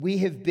We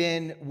have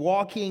been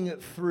walking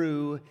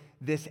through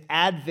this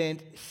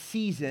Advent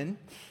season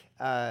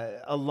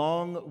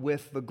along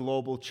with the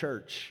global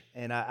church.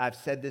 And I've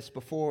said this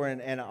before,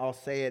 and I'll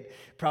say it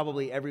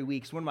probably every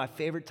week. It's one of my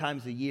favorite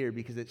times of year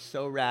because it's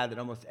so rad that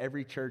almost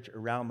every church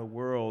around the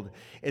world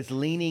is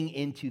leaning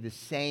into the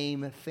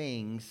same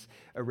things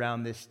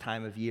around this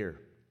time of year.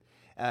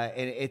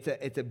 And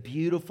it's a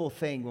beautiful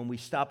thing when we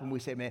stop and we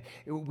say, man,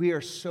 we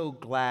are so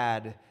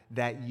glad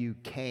that you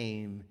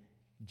came,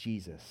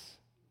 Jesus.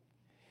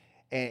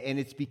 And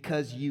it's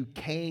because you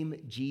came,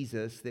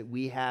 Jesus, that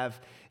we have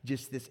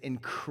just this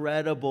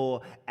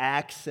incredible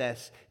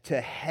access to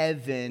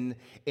heaven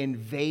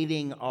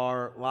invading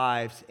our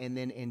lives and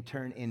then in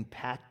turn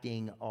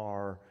impacting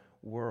our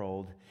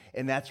world.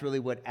 And that's really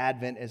what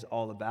Advent is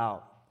all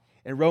about.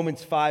 And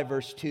Romans 5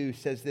 verse 2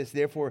 says this,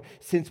 therefore,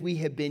 since we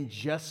have been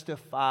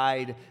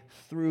justified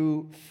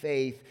through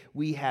faith,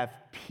 we have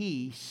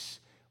peace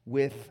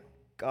with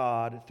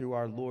God through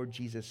our Lord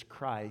Jesus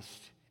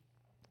Christ,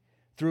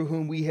 through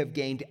whom we have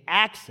gained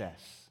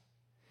access.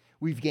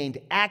 We've gained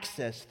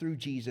access through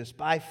Jesus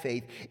by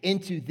faith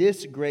into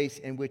this grace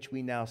in which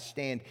we now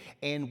stand,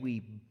 and we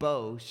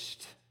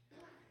boast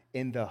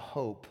in the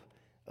hope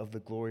of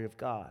the glory of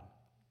God.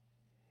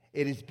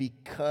 It is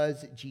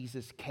because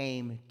Jesus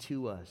came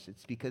to us.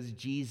 It's because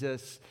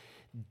Jesus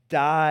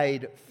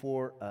died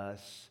for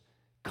us,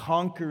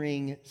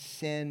 conquering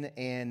sin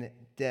and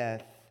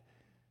death,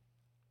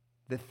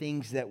 the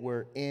things that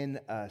were in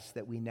us,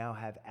 that we now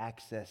have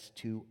access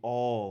to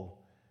all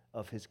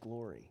of his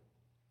glory.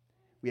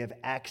 We have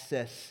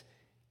access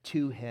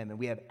to him, and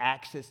we have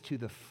access to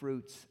the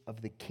fruits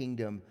of the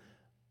kingdom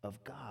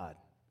of God.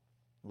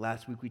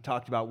 Last week we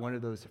talked about one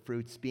of those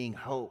fruits being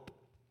hope.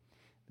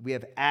 We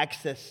have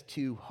access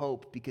to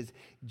hope because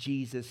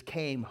Jesus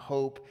came.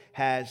 Hope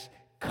has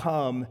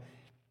come,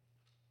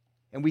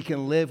 and we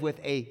can live with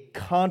a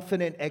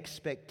confident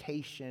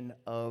expectation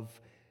of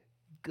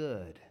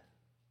good.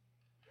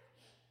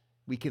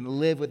 We can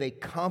live with a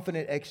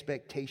confident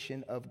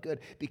expectation of good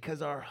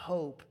because our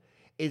hope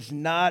is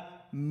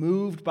not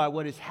moved by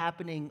what is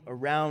happening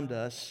around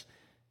us.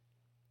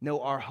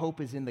 No, our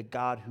hope is in the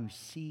God who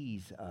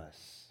sees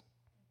us.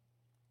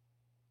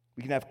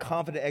 We can have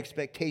confident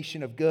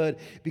expectation of good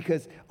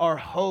because our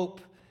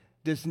hope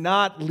does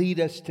not lead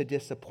us to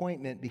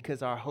disappointment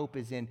because our hope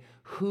is in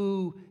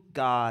who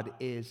God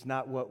is,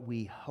 not what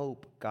we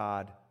hope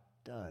God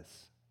does.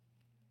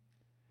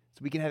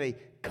 So we can have a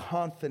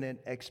confident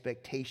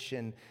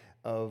expectation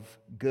of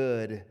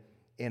good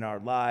in our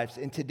lives.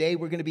 And today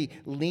we're going to be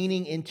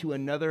leaning into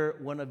another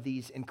one of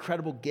these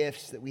incredible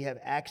gifts that we have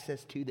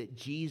access to that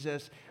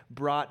Jesus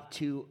brought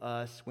to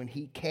us when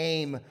he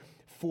came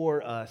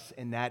for us,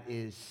 and that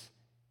is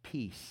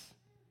peace.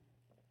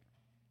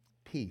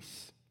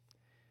 Peace.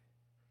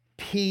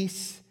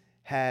 Peace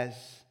has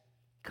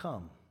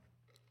come.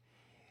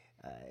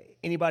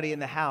 Anybody in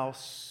the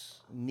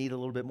house need a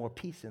little bit more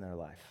peace in their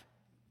life?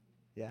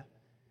 Yeah?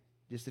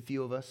 Just a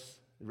few of us.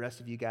 The rest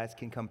of you guys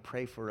can come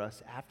pray for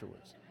us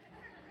afterwards.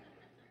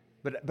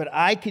 But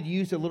I could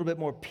use a little bit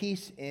more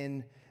peace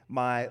in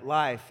my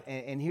life.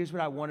 And here's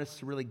what I want us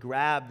to really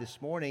grab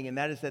this morning, and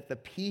that is that the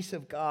peace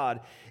of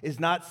God is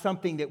not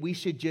something that we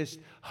should just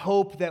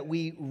hope that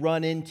we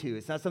run into.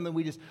 It's not something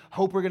we just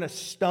hope we're going to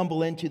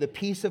stumble into. The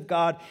peace of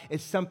God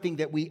is something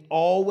that we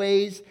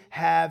always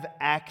have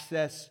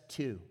access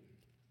to.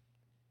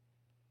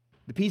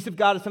 The peace of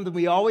God is something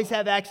we always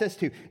have access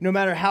to. No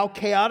matter how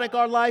chaotic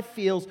our life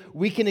feels,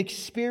 we can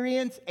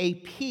experience a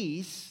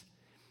peace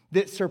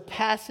that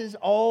surpasses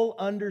all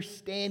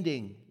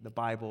understanding, the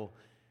Bible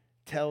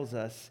tells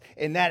us.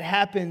 And that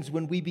happens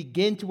when we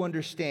begin to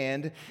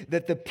understand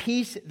that the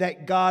peace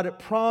that God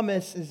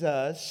promises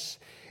us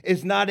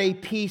is not a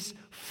peace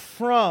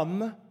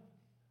from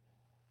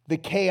the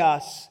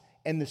chaos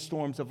and the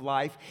storms of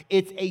life.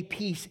 It's a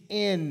peace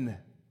in.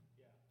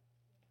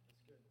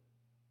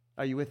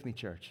 Are you with me,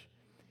 church?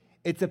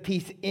 It's a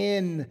peace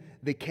in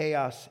the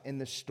chaos and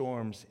the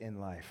storms in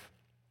life.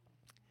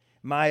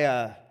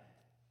 My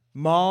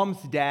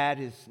mom's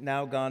dad is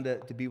now gone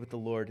to be with the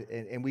Lord,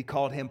 and we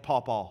called him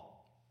Pawpaw.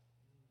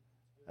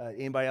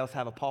 Anybody else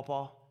have a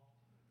Pawpaw?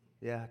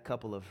 Yeah, a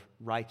couple of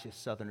righteous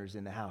Southerners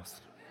in the house.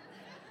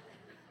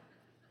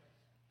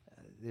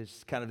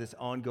 There's kind of this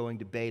ongoing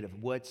debate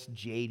of what's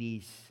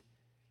Jady's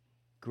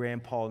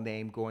grandpa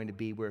name going to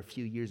be. We're a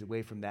few years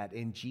away from that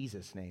in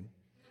Jesus' name.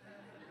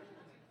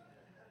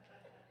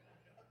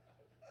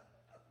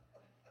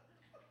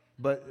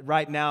 But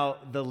right now,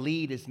 the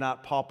lead is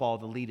not Pawpaw,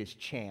 the lead is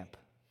Champ.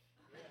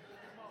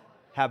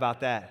 How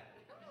about that?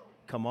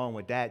 Come on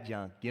with that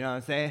junk. You know what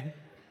I'm saying?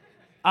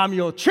 I'm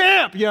your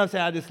champ. You know what I'm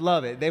saying? I just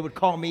love it. They would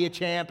call me a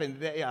champ,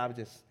 and I would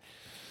just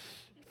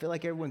feel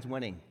like everyone's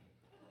winning.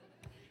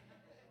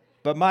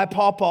 But my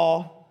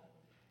Pawpaw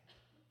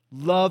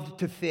loved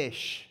to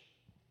fish.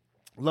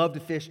 Love to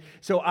fish.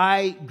 So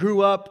I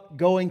grew up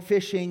going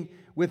fishing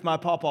with my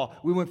pawpaw.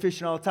 We went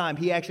fishing all the time.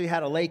 He actually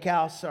had a lake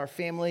house. Our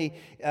family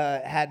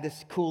had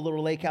this cool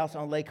little lake house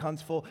on Lake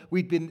Huntsville.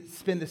 We'd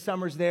spend the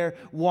summers there,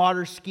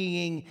 water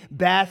skiing,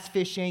 bass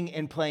fishing,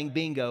 and playing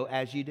bingo,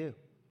 as you do.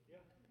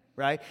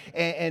 Right?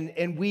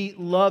 And we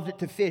loved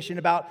to fish. And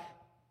about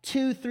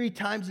 2-3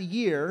 times a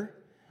year,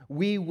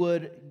 we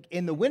would,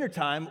 in the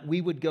wintertime,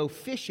 we would go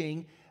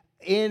fishing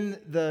in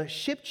the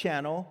ship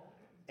channel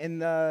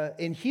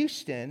in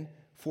Houston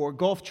for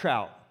Gulf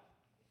trout.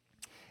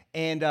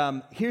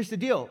 And here's the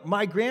deal.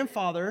 My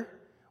grandfather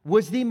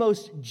was the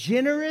most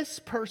generous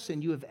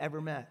person you have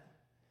ever met.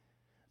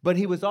 But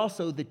he was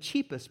also the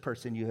cheapest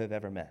person you have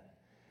ever met.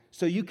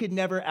 So you could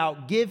never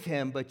outgive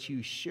him, but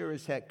you sure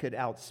as heck could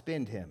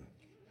outspend him.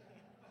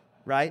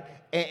 Right?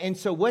 And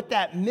so what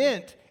that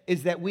meant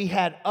is that we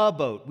had a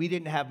boat. We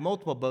didn't have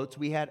multiple boats.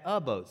 We had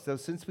a boat. So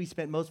since we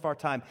spent most of our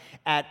time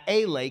at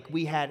a lake,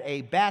 we had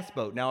a bass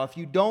boat. Now, if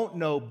you don't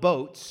know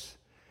boats,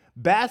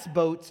 bass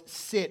boats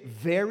sit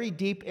very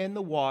deep in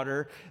the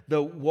water.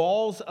 The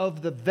walls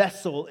of the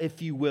vessel,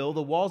 if you will,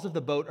 the walls of the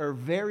boat are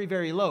very,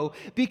 very low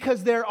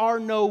because there are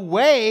no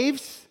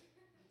waves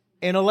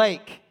in a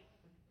lake.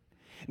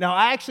 Now,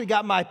 I actually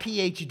got my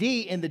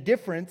PhD in the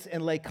difference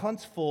in Lake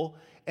Huntsville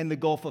and the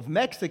Gulf of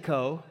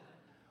Mexico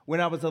when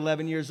I was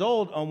 11 years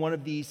old on one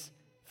of these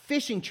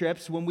fishing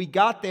trips when we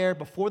got there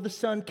before the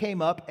sun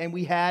came up and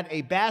we had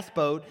a bass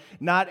boat,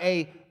 not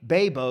a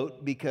bay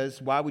boat,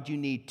 because why would you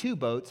need 2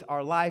 boats?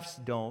 Our lives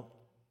don't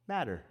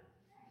matter.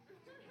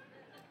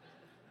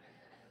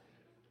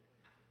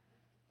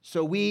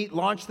 So we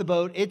launched the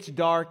boat. It's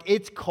dark,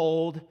 it's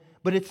cold,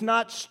 but it's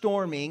not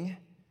storming.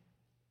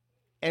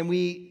 And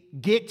we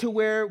get to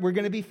where we're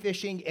going to be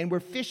fishing, and we're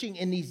fishing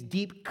in these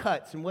deep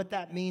cuts. And what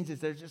that means is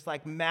there's just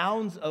like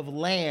mounds of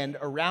land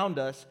around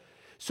us.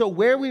 So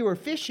where we were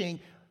fishing,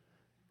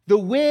 the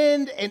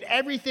wind and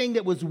everything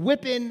that was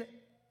whipping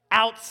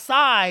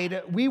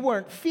outside, we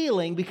weren't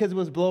feeling because it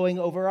was blowing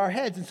over our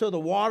heads. And so the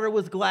water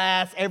was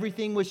glass,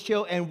 everything was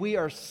chill, and we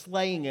are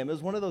slaying him. It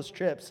was one of those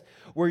trips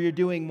where you're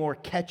doing more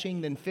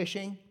catching than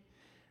fishing.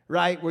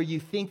 Right, where you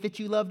think that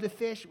you love to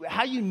fish.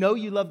 How you know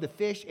you love to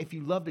fish? If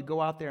you love to go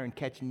out there and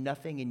catch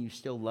nothing and you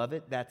still love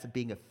it, that's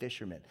being a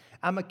fisherman.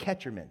 I'm a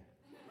catcherman.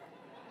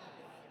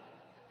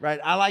 Right,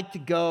 I like to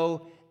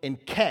go and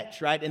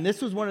catch, right? And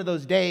this was one of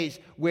those days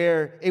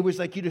where it was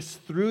like you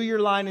just threw your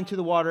line into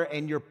the water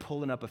and you're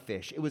pulling up a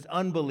fish. It was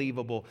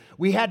unbelievable.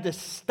 We had to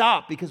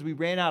stop because we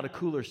ran out of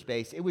cooler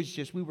space. It was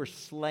just, we were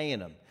slaying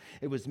them.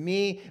 It was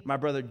me, my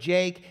brother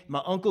Jake,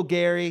 my uncle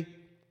Gary,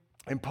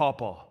 and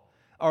Pawpaw.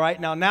 All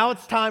right, now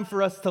it's time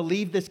for us to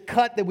leave this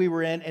cut that we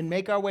were in and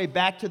make our way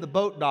back to the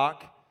boat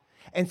dock.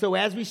 And so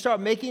as we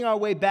start making our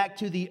way back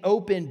to the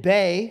open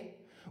bay,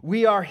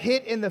 we are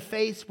hit in the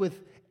face with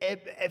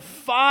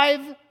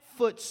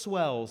 5-foot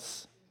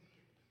swells.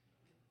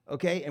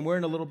 Okay, and we're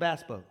in a little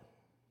bass boat.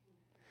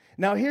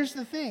 Now here's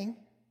the thing,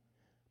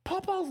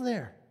 Pawpaw's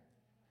there.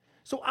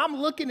 So I'm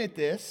looking at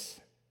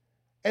this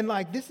and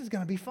like, this is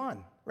going to be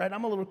fun, right?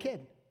 I'm a little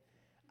kid.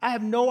 I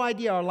have no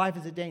idea our life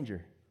is in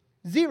danger.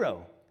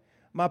 Zero.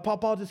 My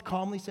pawpaw just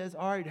calmly says,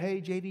 all right,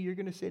 hey, Jady, you're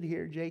going to sit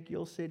here. Jake,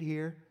 you'll sit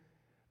here,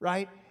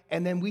 right?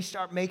 And then we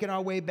start making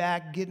our way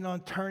back,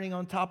 turning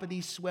on top of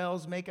these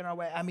swells, making our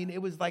way. I mean,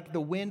 it was like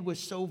the wind was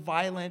so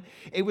violent.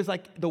 It was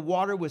like the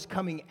water was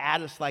coming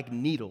at us like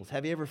needles.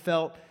 Have you ever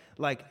felt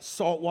like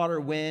saltwater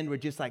wind where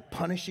it just like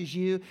punishes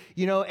you,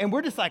 you know? And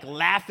we're just like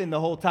laughing the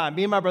whole time.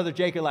 Me and my brother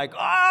Jake are like,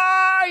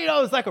 you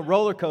know, it's like a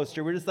roller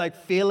coaster. We're just like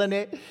feeling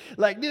it.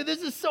 Like, dude,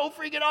 this is so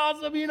freaking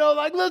awesome, you know,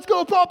 like, let's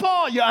go,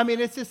 Pawpaw. Yeah, I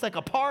mean, it's just like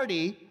a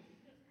party.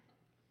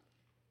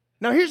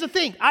 Now, here's the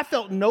thing. I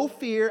felt no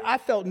fear. I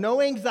felt no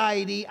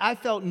anxiety. I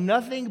felt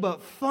nothing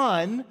but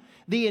fun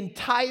the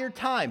entire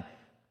time.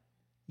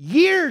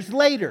 Years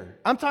later,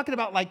 I'm talking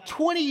about like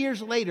 20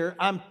 years later,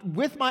 I'm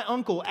with my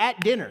uncle at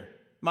dinner,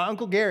 my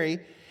Uncle Gary,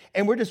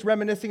 and we're just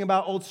reminiscing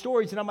about old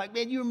stories. And I'm like,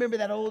 man, you remember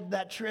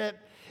that trip?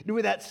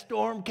 Where that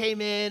storm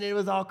came in and it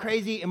was all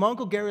crazy. And my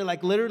Uncle Gary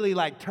like literally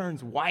like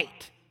turns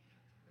white.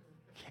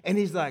 And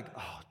he's like,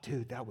 oh,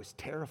 dude, that was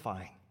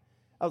terrifying.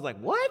 I was like,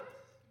 what?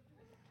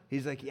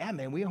 He's like, yeah,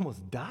 man, we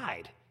almost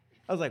died.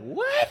 I was like,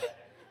 what?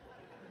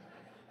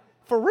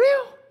 For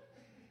real?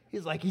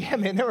 He's like, yeah,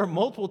 man, there were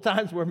multiple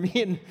times where me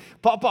and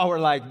Papa were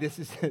like, this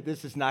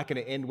is not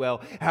going to end well.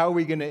 How are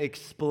we going to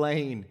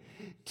explain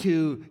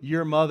to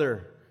your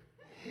mother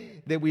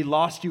that we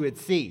lost you at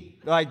sea?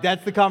 Like,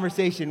 that's the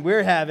conversation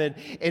we're having.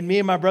 And me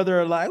and my brother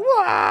are like,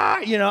 wah!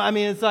 You know, I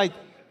mean, it's like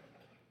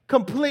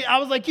complete. I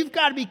was like, you've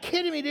got to be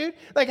kidding me, dude.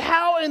 Like,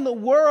 how in the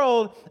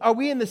world are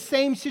we in the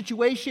same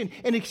situation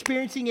and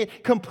experiencing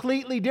it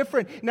completely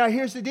different? Now,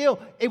 here's the deal.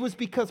 It was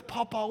because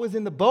Papa was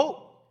in the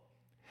boat.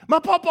 My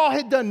papa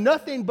had done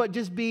nothing but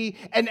just be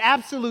an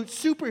absolute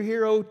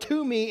superhero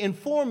to me and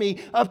for me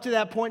up to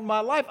that point in my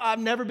life. I've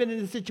never been in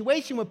a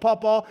situation with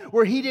papa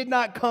where he did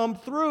not come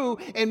through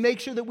and make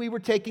sure that we were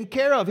taken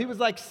care of. He was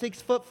like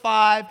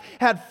 6'5",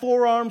 had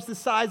forearms the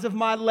size of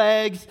my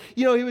legs.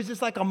 He was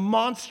just like a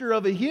monster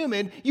of a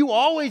human. You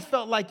always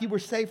felt like you were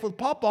safe with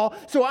papa.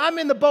 So I'm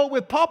in the boat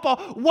with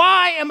papa.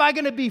 Why am I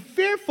going to be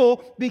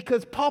fearful?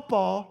 Because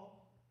papa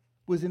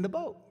was in the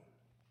boat.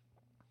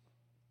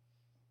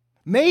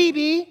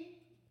 Maybe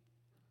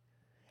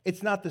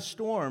it's not the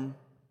storm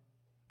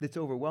that's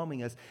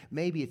overwhelming us.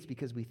 Maybe it's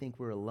because we think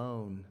we're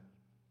alone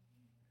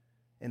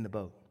in the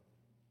boat.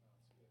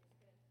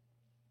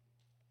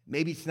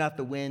 Maybe it's not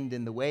the wind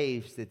and the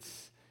waves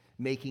that's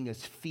making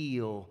us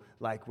feel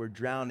like we're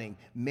drowning.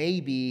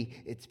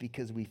 Maybe it's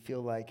because we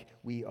feel like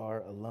we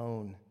are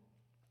alone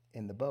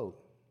in the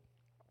boat.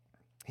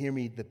 Hear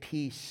me, the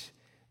peace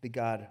that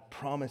God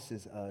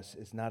promises us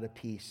is not a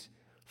peace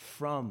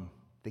from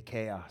the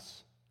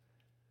chaos.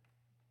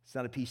 It's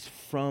not a peace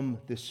from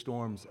the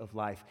storms of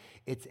life.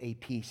 It's a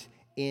peace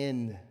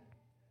in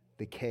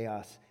the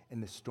chaos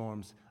and the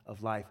storms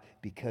of life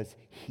because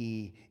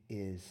He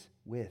is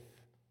with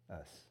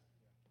us.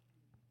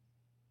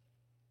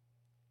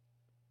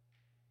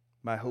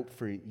 My hope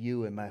for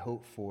you and my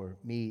hope for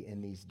me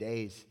in these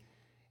days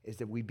is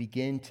that we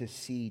begin to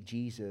see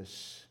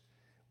Jesus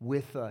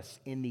with us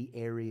in the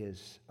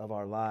areas of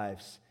our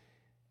lives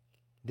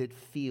that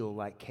feel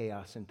like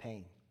chaos and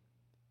pain,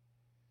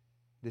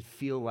 that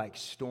feel like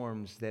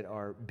storms that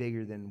are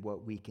bigger than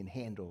what we can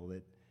handle,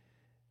 that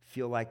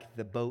feel like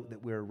the boat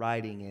that we're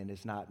riding in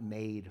is not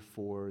made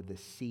for the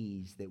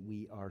seas that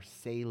we are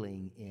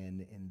sailing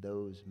in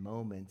those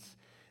moments.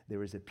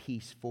 There is a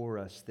peace for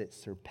us that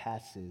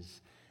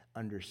surpasses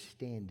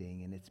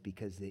understanding, and it's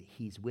because that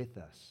He's with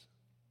us.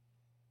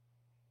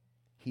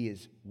 He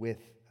is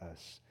with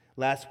us.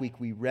 Last week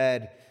we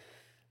read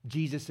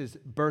Jesus'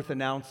 birth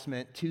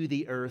announcement to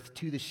the earth,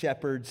 to the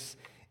shepherds,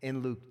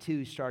 in Luke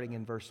 2, starting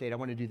in verse 8. I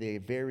want to do the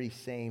very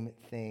same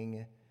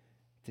thing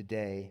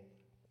today.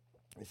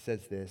 It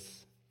says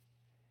this: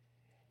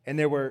 "And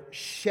there were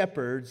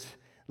shepherds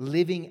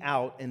living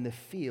out in the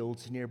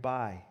fields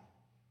nearby,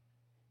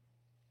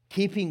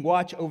 keeping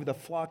watch over the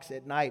flocks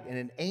at night. And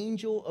an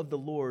angel of the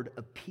Lord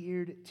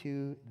appeared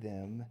to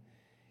them,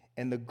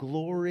 and the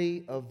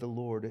glory of the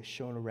Lord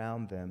shone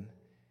around them,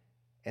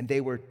 and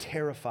they were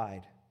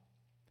terrified.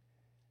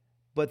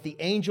 But the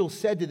angel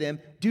said to them,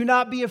 'Do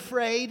not be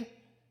afraid.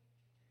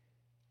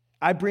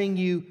 I bring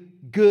you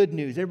good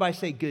news.'" Everybody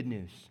say good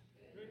news.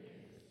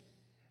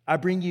 "I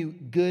bring you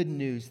good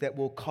news that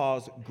will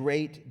cause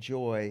great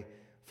joy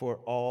for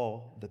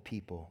all the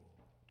people.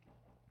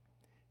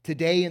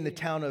 Today in the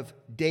town of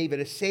David,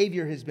 a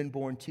Savior has been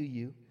born to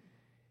you,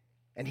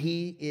 and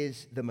He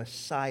is the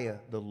Messiah,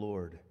 the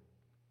Lord.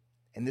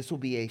 And this will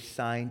be a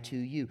sign to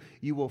you.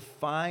 You will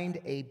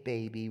find a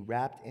baby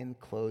wrapped in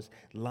clothes,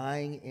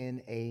 lying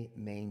in a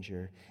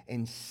manger."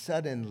 And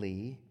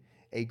suddenly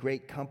a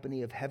great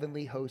company of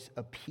heavenly hosts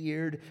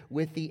appeared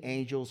with the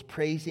angels,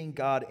 praising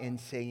God and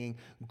saying,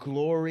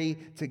 "Glory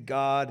to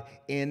God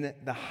in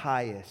the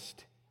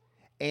highest,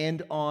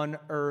 and on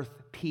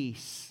earth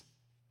peace.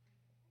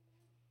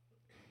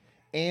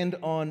 And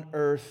on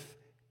earth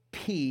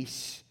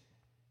peace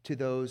to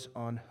those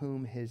on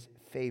whom His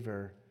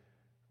favor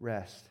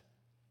rests."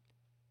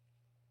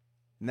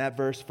 And that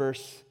verse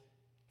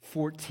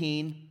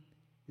 14,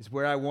 is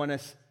where I want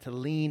us to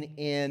lean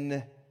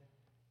in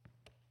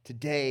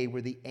today,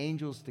 where the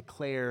angels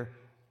declare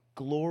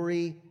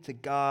glory to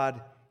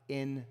God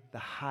in the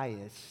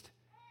highest,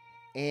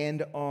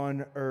 and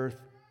on earth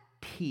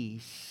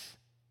peace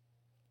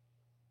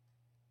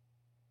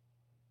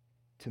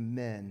to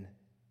men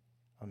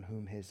on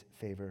whom His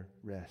favor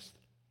rests.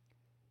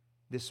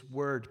 This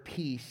word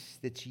peace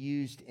that's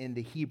used in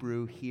the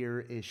Hebrew here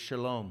is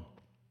shalom.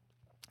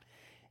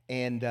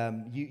 And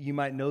you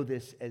might know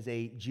this as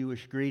a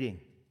Jewish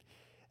greeting.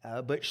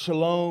 But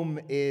shalom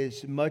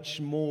is much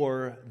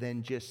more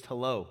than just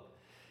hello.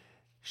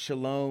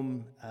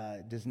 Shalom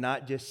does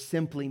not just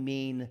simply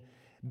mean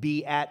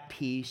be at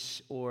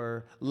peace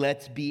or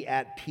let's be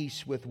at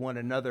peace with one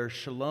another.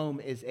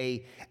 Shalom is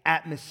an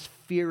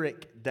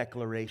atmospheric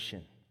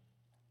declaration.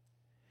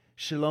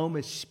 Shalom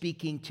is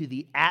speaking to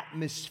the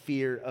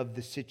atmosphere of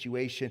the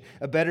situation,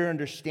 a better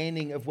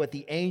understanding of what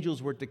the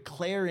angels were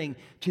declaring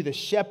to the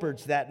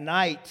shepherds that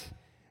night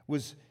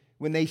was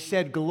when they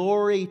said,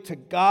 "Glory to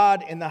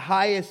God in the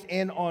highest,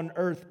 and on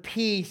earth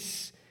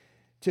peace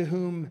to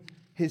whom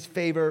His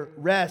favor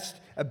rests."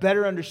 A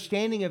better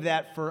understanding of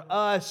that for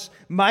us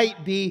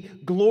might be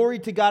glory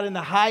to God in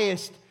the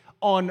highest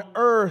on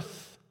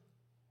earth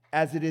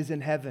as it is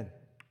in heaven.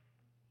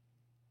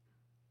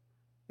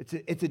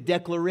 It's a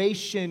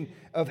declaration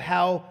of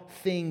how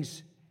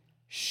things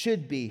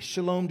should be.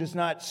 Shalom does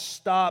not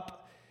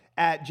stop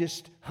at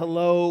just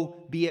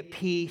hello, be at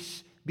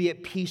peace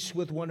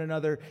with one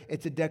another.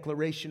 It's a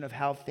declaration of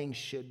how things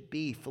should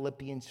be.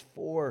 Philippians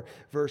 4,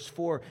 verse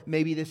 4.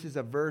 Maybe this is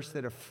a verse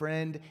that a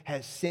friend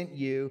has sent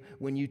you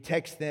when you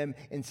text them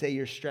and say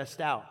you're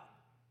stressed out.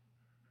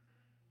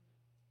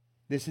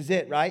 This is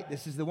it, right?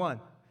 This is the one.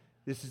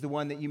 This is the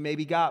one that you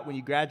maybe got when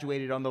you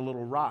graduated on the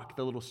little rock,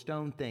 the little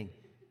stone thing.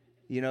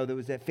 You know, there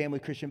was that family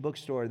Christian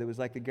bookstore that was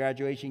like the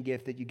graduation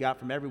gift that you got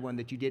from everyone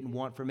that you didn't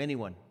want from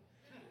anyone.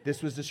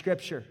 This was the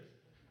scripture.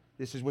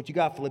 This is what you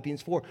got,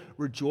 Philippians 4.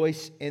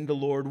 Rejoice in the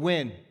Lord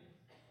when?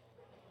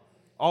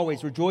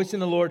 Always. Rejoice in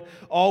the Lord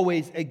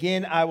always.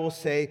 Again, I will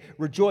say,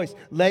 rejoice.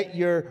 Let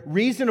your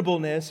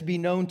reasonableness be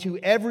known to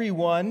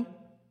everyone.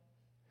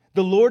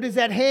 The Lord is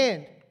at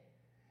hand.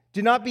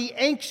 Do not be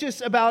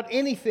anxious about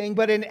anything,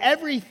 but in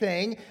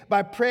everything,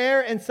 by prayer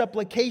and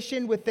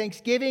supplication with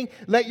thanksgiving,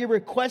 let your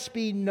requests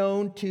be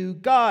known to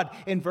God.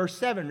 In verse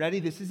 7, ready?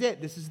 This is it.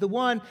 This is the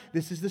one.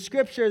 This is the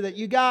scripture that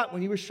you got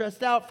when you were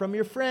stressed out from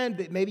your friend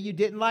that maybe you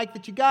didn't like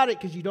that you got it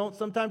because you don't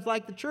sometimes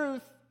like the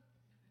truth.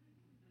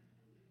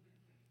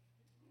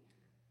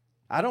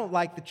 I don't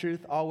like the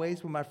truth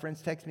always when my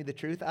friends text me the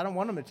truth. I don't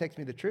want them to text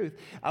me the truth.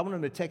 I want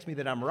them to text me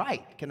that I'm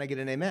right. Can I get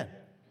an amen?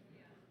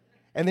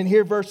 And then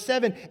here, verse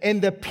 7,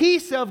 and the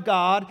peace of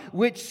God,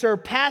 which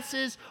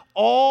surpasses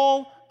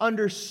all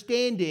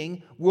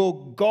understanding, will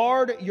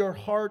guard your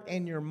heart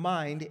and your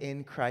mind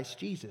in Christ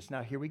Jesus.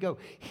 Now, here we go.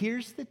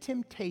 Here's the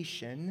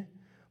temptation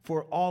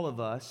for all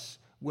of us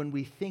when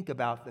we think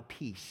about the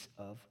peace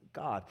of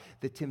God.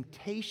 The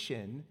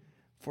temptation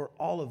for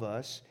all of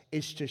us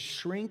is to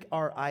shrink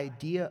our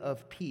idea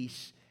of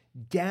peace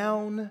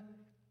down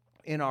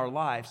in our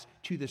lives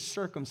to the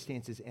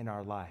circumstances in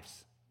our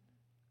lives.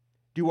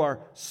 Do our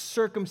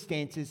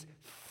circumstances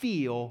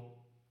feel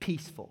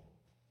peaceful?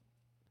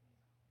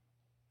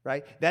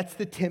 Right? That's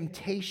the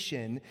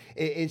temptation,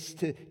 is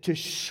to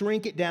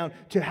shrink it down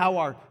to how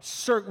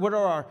what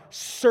are our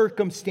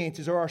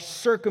circumstances? Are our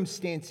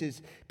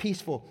circumstances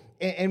peaceful?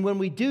 And when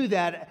we do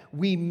that,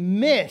 we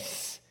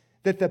miss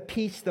that the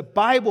peace the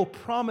Bible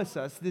promises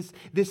us,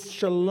 this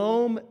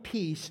shalom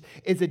peace,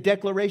 is a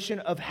declaration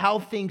of how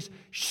things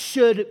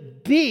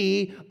should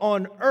be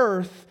on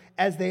earth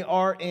as they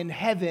are in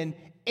heaven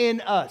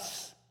in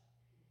us.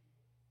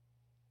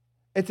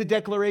 It's a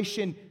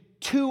declaration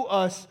to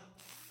us,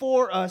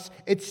 for us.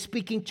 It's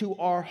speaking to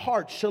our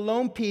hearts.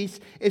 Shalom peace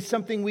is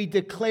something we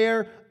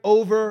declare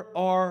over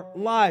our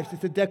lives.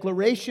 It's a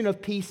declaration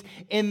of peace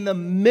in the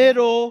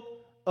middle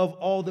of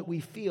all that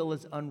we feel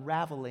is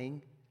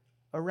unraveling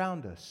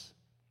around us.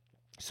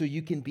 So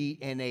you can be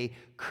in a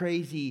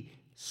crazy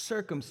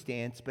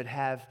circumstance, but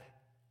have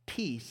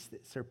peace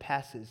that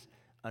surpasses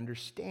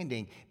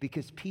understanding,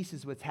 because peace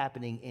is what's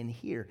happening in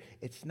here.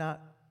 It's not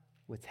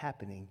what's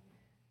happening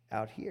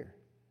out here.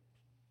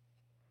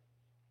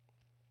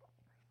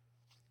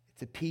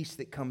 It's a peace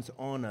that comes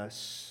on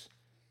us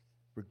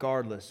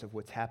regardless of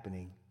what's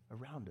happening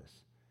around us.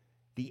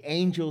 The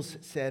angels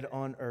said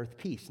on earth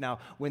peace. Now,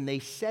 when they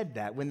said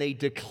that, when they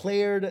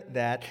declared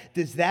that,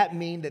 does that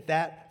mean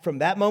that from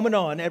that moment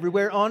on,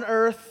 everywhere on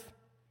earth,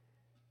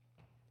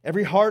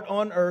 every heart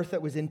on earth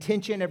that was in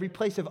tension, every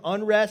place of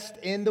unrest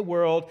in the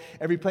world,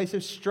 every place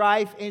of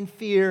strife and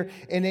fear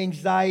and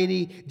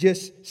anxiety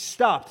just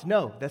stopped?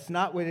 No, that's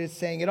not what it's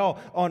saying at all.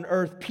 On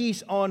earth,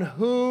 peace, on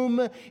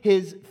whom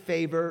his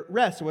favor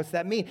rests. What's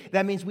that mean?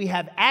 That means we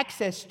have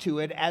access to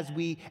it as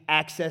we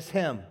access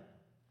him.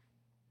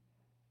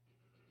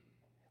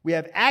 We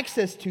have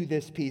access to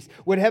this peace.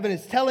 What heaven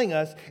is telling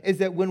us is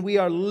that when we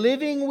are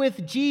living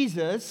with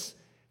Jesus,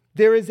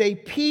 there is a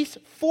peace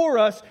for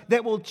us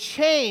that will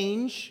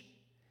change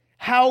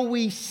how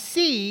we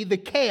see the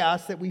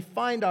chaos that we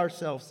find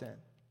ourselves in.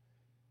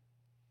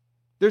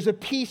 There's a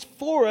peace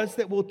for us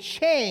that will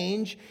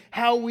change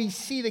how we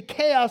see the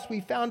chaos we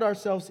found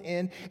ourselves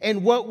in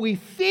and what we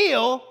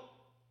feel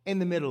in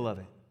the middle of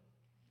it.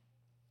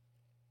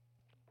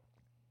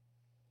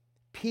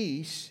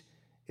 Peace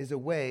is a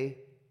way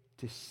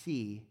to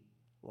see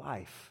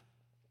life.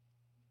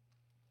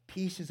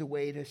 Peace is a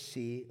way to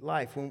see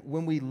life.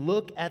 When we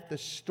look at the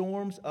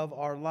storms of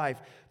our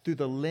life through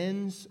the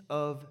lens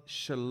of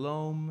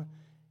shalom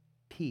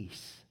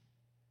peace,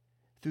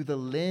 through the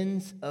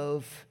lens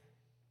of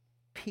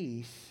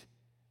peace,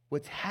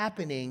 what's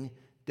happening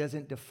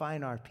doesn't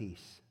define our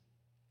peace.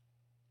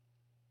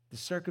 The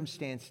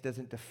circumstance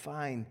doesn't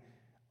define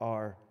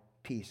our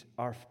peace.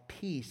 Our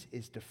peace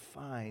is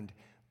defined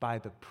by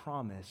the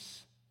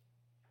promise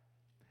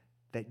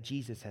that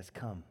Jesus has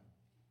come,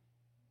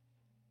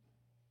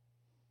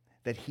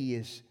 that he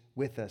is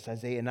with us.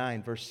 Isaiah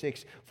 9, verse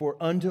 6, for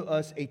unto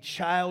us a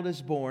child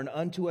is born,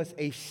 unto us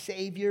a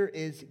Savior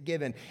is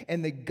given,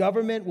 and the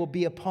government will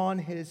be upon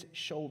his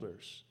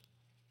shoulders.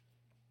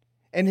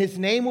 And his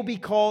name will be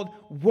called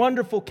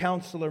Wonderful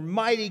Counselor,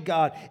 Mighty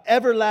God,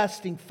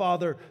 Everlasting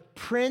Father,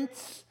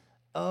 Prince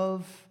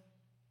of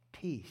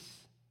Peace.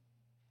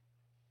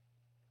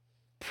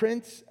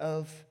 Prince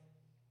of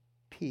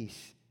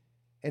Peace.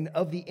 And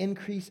of the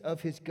increase of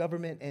his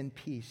government and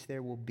peace,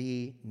 there will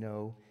be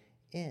no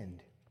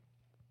end.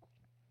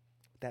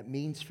 What that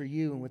means for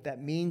you and what that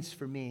means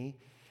for me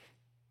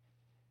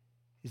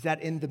is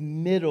that in the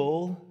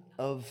middle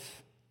of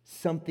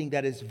something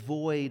that is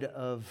void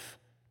of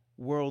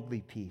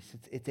worldly peace,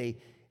 it's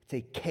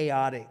a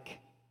chaotic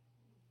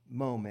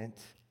moment,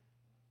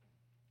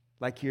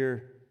 like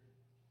you're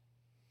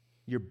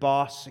your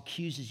boss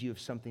accuses you of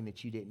something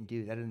that you didn't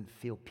do. That doesn't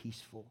feel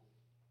peaceful.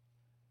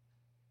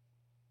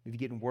 If you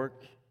get in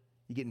work,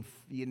 you get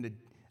into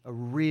a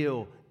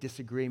real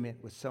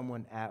disagreement with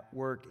someone at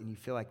work and you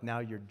feel like now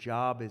your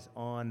job is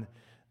on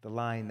the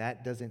line,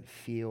 that doesn't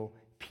feel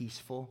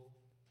peaceful.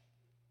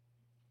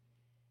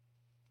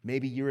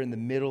 Maybe you're in the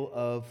middle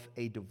of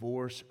a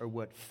divorce or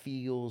what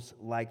feels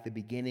like the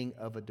beginning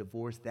of a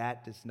divorce.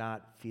 That does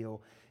not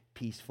feel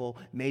peaceful.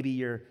 Maybe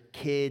your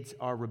kids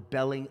are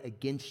rebelling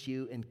against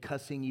you and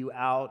cussing you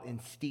out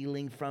and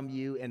stealing from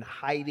you and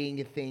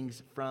hiding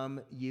things from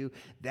you.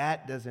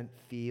 That doesn't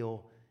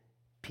feel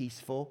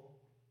peaceful.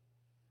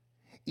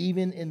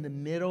 Even in the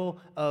middle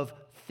of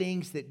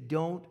things that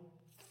don't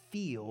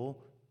feel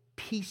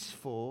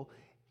peaceful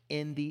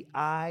in the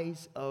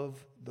eyes of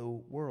the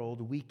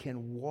world, we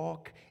can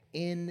walk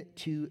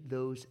into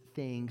those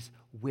things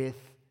with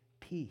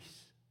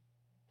peace.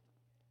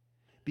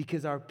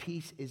 Because our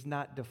peace is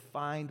not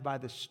defined by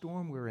the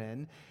storm we're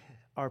in.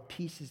 Our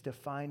peace is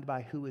defined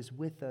by who is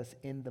with us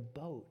in the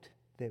boat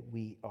that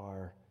we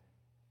are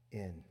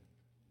in.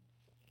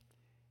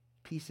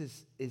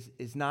 Peace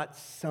is not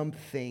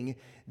something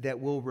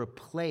that will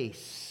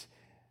replace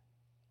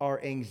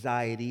our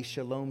anxiety.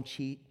 Shalom,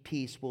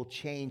 peace will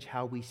change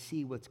how we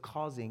see what's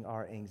causing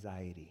our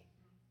anxiety.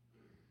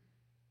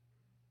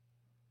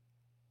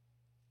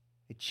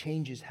 It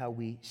changes how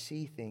we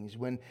see things.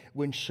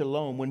 When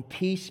shalom, when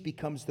peace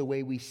becomes the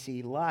way we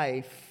see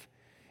life,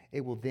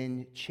 it will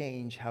then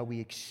change how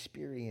we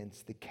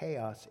experience the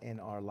chaos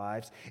in our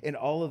lives. And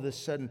all of a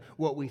sudden,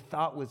 what we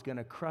thought was going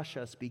to crush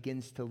us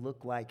begins to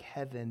look like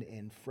heaven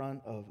in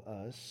front of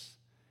us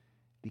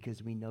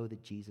because we know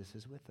that Jesus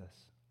is with us.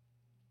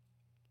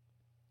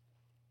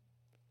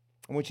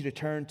 I want you to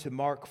turn to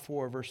Mark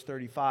 4, verse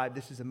 35.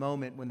 This is a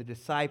moment when the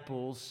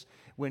disciples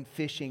went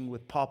fishing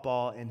with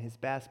Pawpaw in his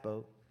bass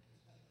boat.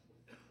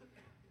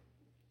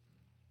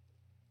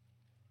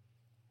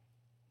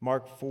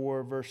 Mark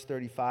 4, verse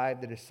 35,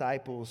 the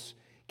disciples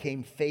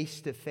came face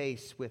to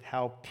face with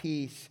how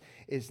peace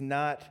is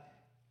not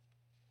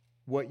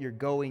what you're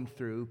going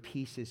through.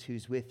 Peace is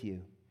who's with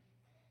you.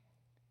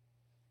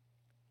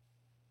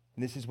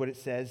 And this is what it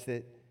says,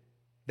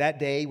 that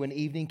day when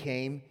evening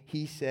came,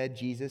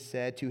 Jesus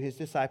said to his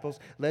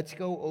disciples, let's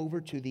go over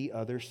to the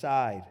other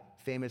side.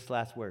 Famous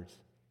last words.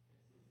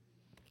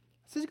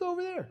 Let's just go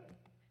over there.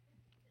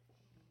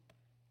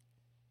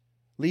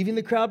 Leaving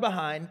the crowd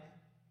behind,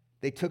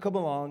 they took him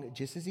along,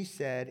 just as he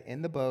said,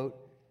 in the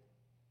boat,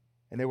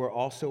 and there were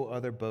also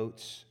other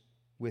boats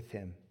with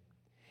him.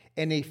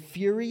 And a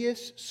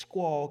furious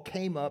squall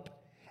came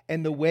up,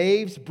 and the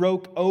waves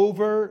broke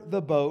over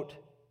the boat,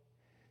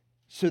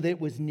 so that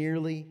it was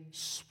nearly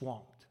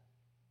swamped.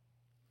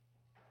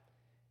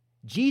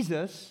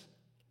 Jesus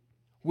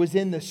was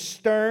in the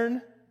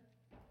stern,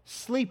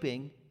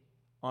 sleeping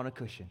on a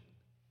cushion.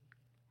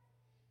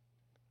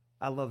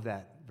 I love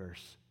that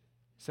verse.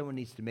 Someone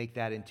needs to make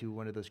that into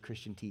one of those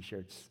Christian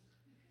t-shirts.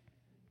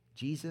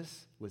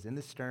 Jesus was in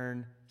the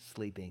stern,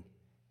 sleeping.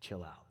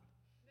 Chill out.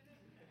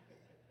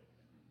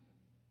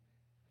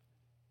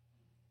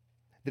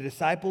 The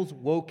disciples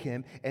woke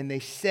him and they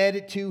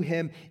said to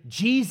him,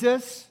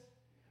 Jesus,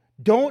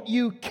 don't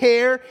you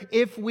care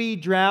if we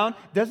drown?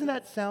 Doesn't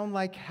that sound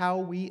like how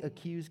we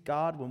accuse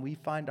God when we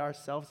find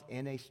ourselves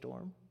in a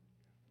storm?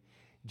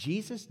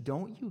 Jesus,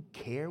 don't you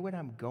care what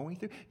I'm going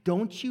through?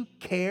 Don't you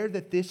care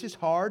that this is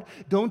hard?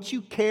 Don't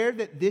you care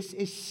that this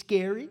is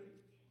scary?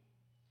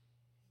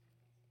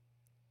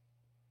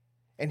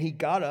 And he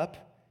got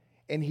up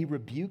and he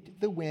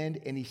rebuked the wind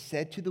and he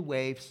said to the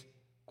waves,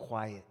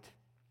 quiet,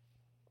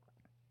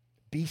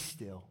 be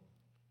still.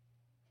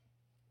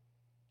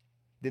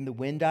 Then the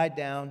wind died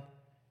down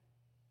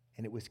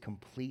and it was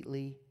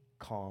completely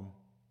calm.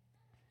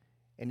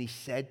 And he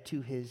said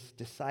to his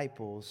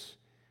disciples,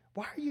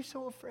 why are you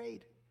so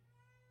afraid?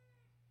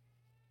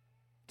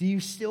 Do you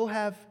still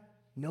have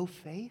no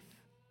faith?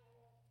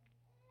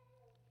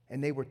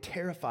 And they were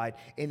terrified,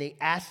 and they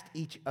asked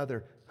each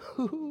other,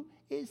 who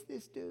is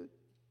this dude?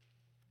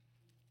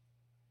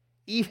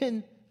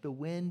 Even the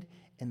wind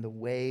and the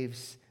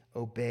waves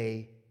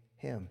obey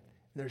him.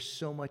 There's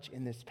so much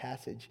in this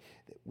passage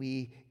that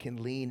we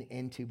can lean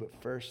into,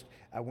 but first,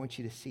 I want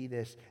you to see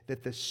this,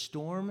 that the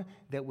storm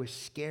that was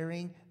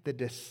scaring the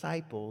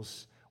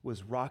disciples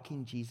was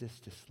rocking Jesus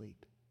to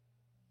sleep.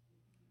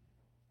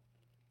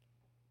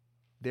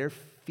 Their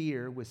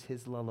fear was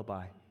his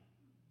lullaby.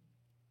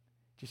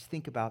 Just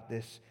think about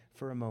this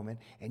for a moment,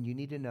 and you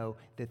need to know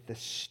that the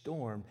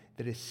storm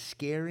that is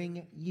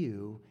scaring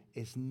you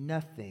is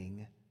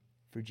nothing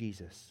for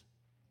Jesus.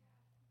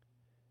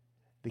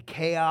 The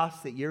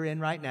chaos that you're in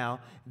right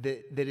now,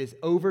 that is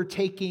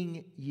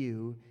overtaking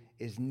you,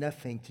 is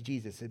nothing to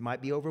Jesus. It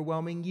might be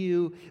overwhelming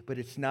you, but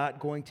it's not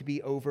going to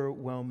be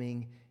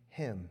overwhelming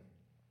him.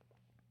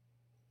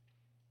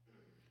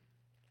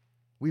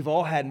 We've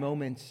all had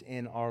moments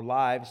in our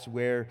lives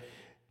where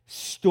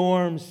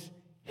storms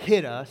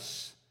hit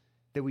us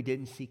that we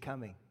didn't see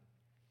coming.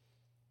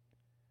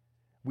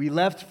 We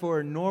left for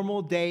a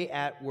normal day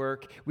at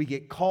work. We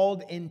get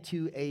called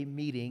into a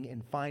meeting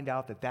and find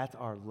out that that's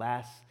our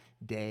last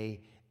day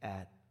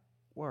at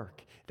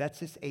work. That's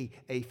just a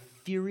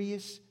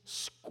furious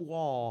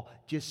squall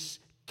just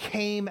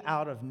came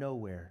out of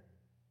nowhere.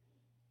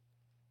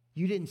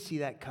 You didn't see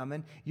that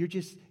coming. You're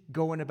just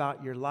going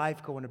about your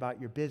life, going about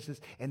your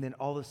business, and then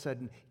all of a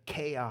sudden,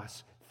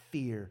 chaos,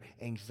 fear,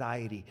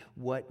 anxiety.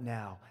 What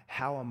now?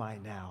 How am I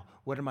now?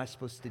 What am I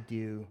supposed to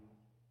do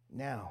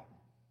now?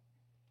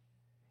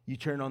 You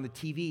turn on the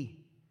TV.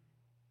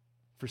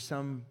 For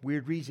some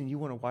weird reason, you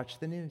want to watch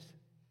the news.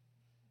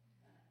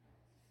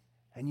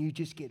 And you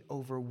just get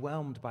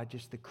overwhelmed by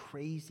just the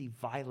crazy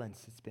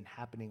violence that's been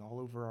happening all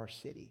over our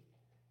city.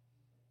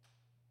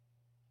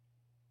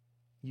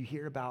 You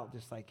hear about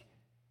just like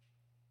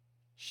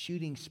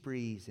shooting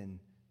sprees and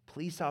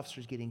police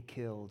officers getting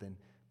killed and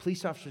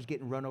police officers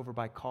getting run over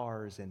by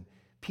cars and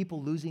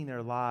people losing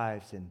their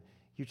lives. And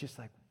you're just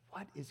like,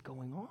 what is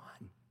going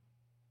on?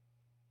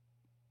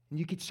 And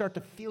you could start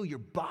to feel your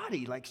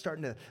body like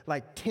starting to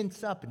like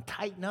tense up and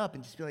tighten up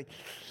and just be like,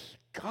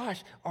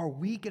 gosh, are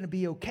we going to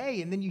be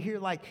okay? And then you hear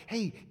like,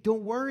 hey,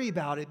 don't worry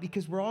about it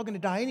because we're all going to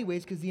die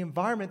anyways because the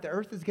environment, the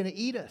earth is going to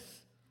eat us.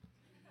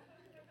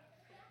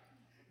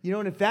 You know,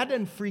 and if that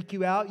doesn't freak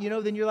you out, you know,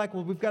 then you're like,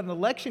 well, we've got an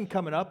election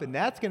coming up and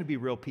that's going to be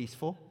real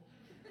peaceful.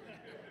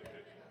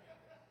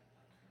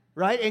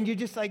 Right? And you're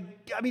just like,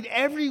 I mean,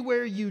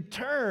 everywhere you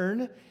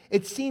turn,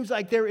 it seems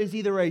like there is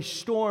either a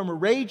storm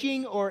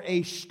raging or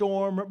a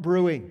storm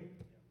brewing.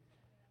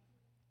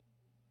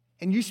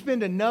 And you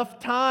spend enough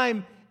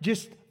time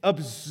just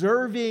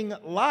observing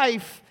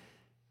life,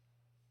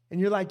 and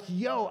you're like,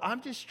 yo,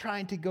 I'm just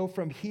trying to go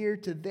from here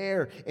to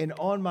there. And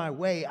on my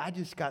way, I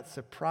just got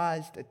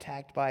surprised,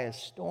 attacked by a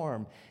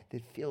storm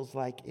that feels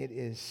like it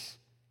is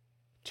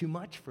too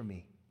much for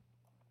me.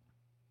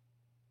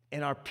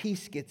 And our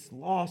peace gets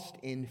lost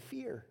in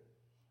fear.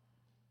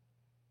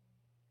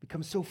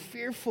 Becomes so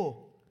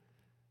fearful.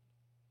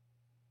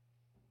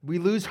 We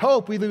lose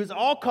hope. We lose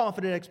all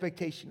confident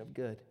expectation of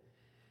good.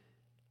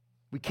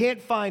 We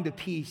can't find a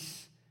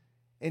peace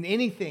in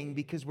anything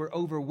because we're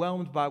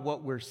overwhelmed by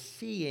what we're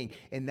seeing.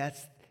 And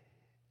that's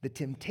the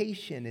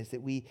temptation, is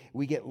that we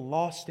get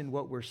lost in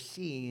what we're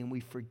seeing and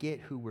we forget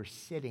who we're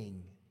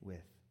sitting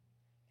with.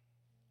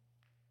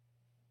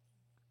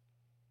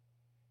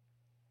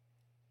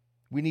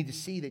 We need to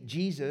see that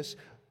Jesus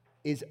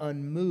is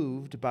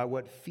unmoved by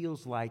what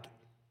feels like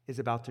is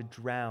about to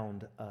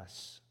drown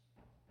us.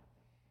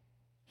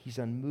 He's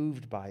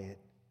unmoved by it.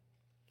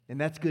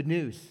 And that's good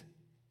news.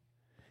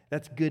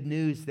 That's good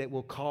news that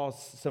will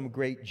cause some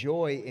great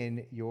joy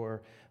in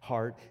your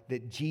heart,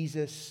 that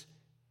Jesus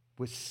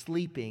was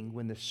sleeping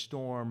when the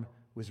storm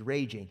was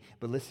raging.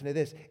 But listen to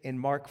this. In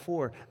Mark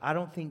 4, I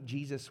don't think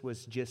Jesus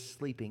was just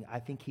sleeping. I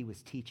think he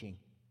was teaching.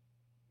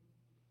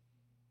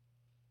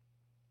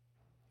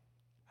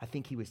 I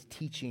think he was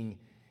teaching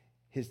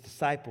his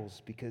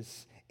disciples,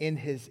 because in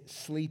his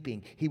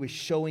sleeping, he was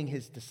showing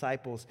his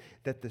disciples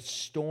that the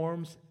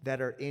storms that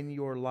are in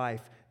your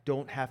life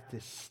don't have to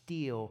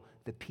steal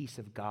the peace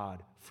of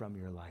God from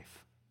your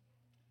life.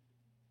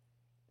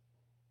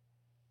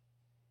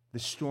 The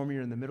storm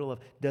you're in the middle of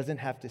doesn't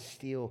have to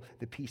steal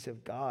the peace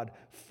of God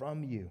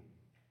from you.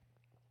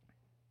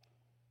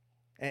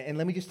 And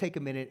let me just take a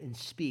minute and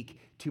speak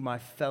to my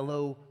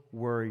fellow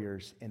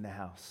worriers in the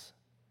house.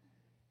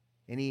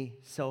 Any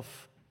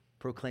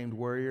self-proclaimed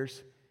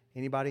warriors?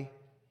 Anybody?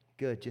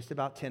 Good. Just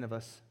about 10 of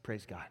us.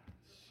 Praise God.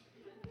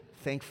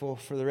 Thankful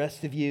for the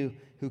rest of you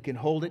who can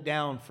hold it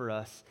down for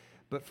us.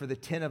 But for the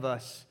 10 of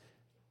us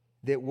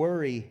that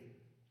worry,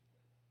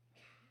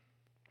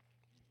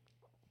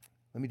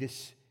 let me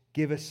just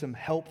give us some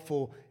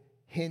helpful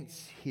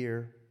hints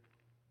here.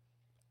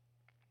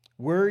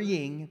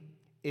 Worrying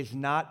is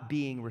not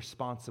being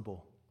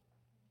responsible.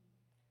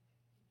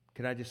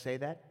 Can I just say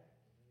that?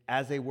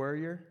 As a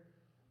worrier,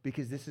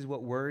 because this is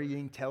what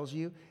worrying tells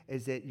you,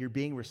 is that you're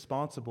being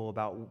responsible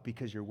about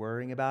because you're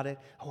worrying about it.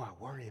 Oh, I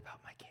worry about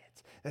my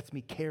kids. That's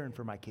me caring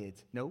for my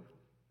kids. Nope.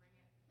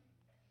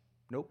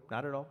 Nope,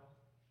 not at all.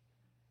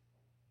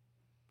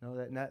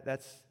 No,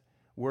 that's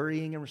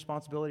worrying and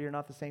responsibility are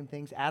not the same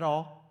things at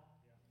all.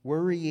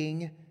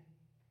 Worrying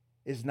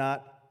is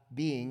not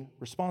being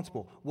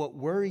responsible. What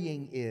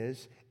worrying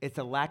is, it's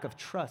a lack of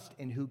trust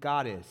in who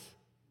God is.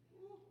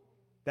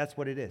 That's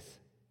what it is.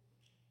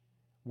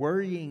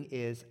 Worrying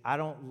is, I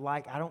don't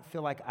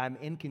feel like I'm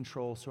in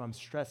control, so I'm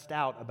stressed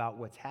out about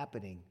what's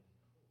happening.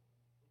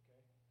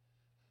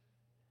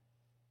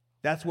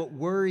 That's what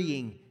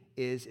worrying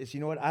is you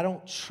know what? I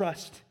don't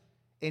trust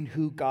in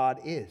who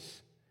God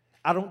is.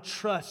 I don't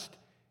trust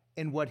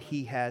in what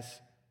he has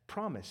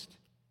promised.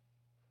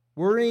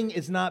 Worrying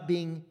is not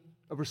being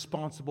a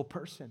responsible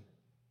person.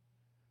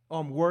 Oh,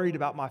 I'm worried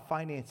about my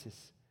finances.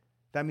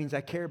 That means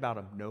I care about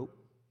them. Nope.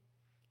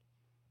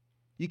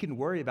 You can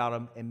worry about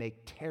them and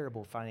make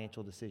terrible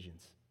financial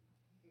decisions.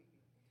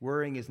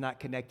 Worrying is not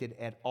connected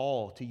at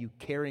all to you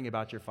caring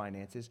about your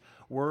finances.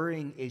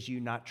 Worrying is you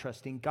not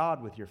trusting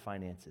God with your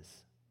finances.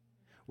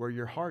 Where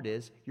your heart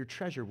is, your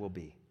treasure will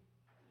be.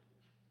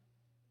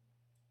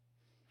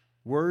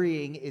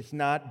 Worrying is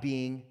not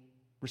being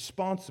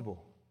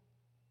responsible.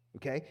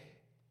 Okay?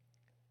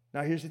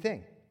 Now here's the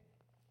thing.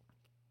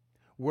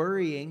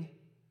 Worrying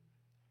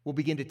will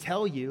begin to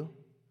tell you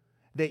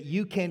that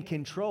you can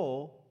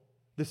control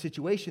the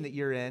situation that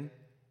you're in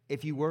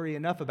if you worry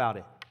enough about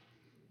it.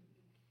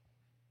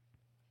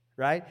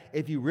 Right?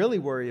 If you really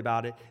worry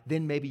about it,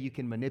 then maybe you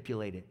can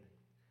manipulate it.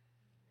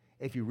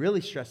 If you really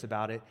stress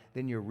about it,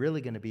 then you're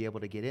really going to be able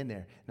to get in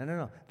there.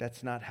 No.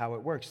 That's not how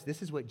it works.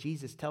 This is what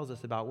Jesus tells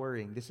us about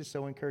worrying. This is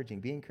so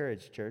encouraging. Be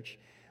encouraged, church.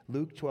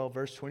 Luke 12,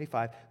 verse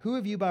 25. Who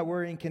of you by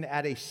worrying can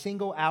add a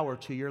single hour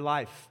to your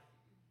life?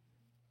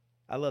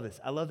 I love this.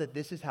 I love that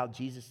this is how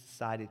Jesus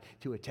decided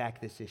to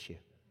attack this issue.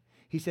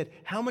 He said,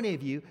 how many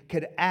of you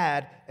could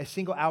add a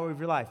single hour of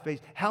your life?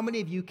 How many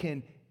of you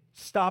can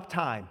stop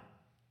time?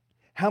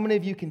 How many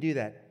of you can do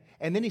that?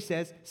 And then he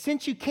says,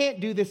 since you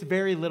can't do this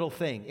very little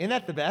thing, isn't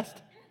that the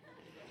best?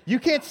 You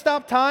can't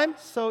stop time?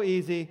 So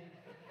easy.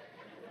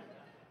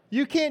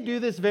 You can't do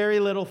this very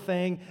little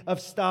thing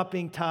of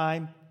stopping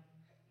time.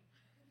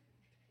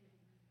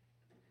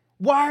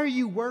 Why are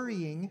you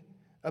worrying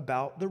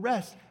about the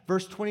rest?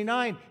 Verse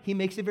 29, he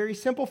makes it very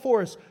simple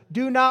for us.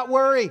 Do not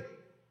worry.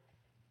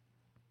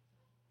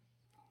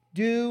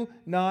 Do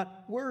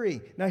not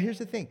worry. Now here's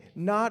the thing.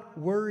 Not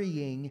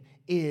worrying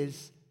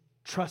is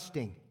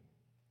trusting.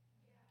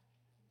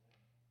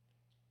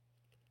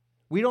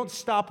 We don't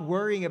stop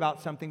worrying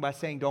about something by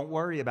saying, don't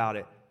worry about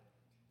it.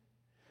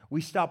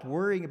 We stop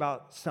worrying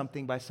about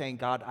something by saying,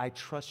 God, I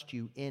trust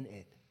you in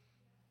it.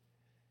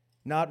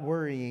 Not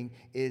worrying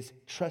is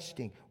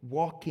trusting.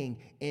 Walking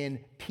in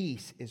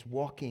peace is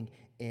walking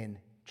in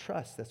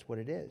trust. That's what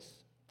it is.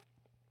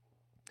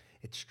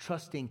 It's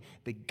trusting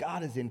that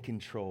God is in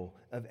control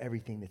of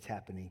everything that's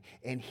happening.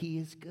 And He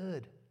is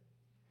good.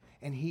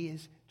 And He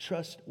is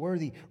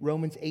trustworthy.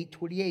 Romans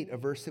 8:28, a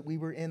verse that we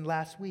were in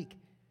last week.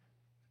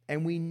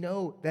 And we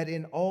know that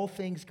in all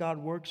things God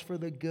works for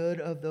the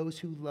good of those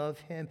who love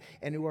Him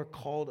and who are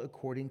called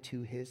according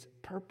to His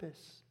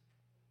purpose.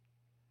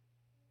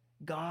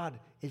 God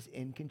is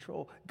in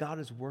control. God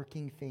is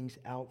working things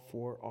out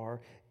for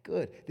our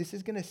good. This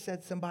is going to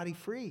set somebody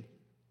free.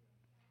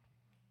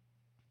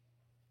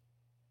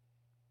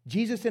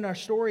 Jesus in our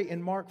story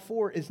in Mark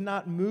 4 is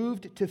not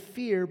moved to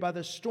fear by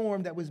the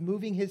storm that was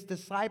moving His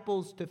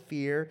disciples to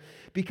fear,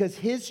 because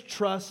His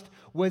trust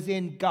was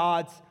in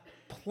God's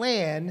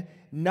plan,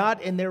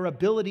 not in their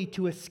ability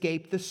to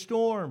escape the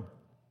storm.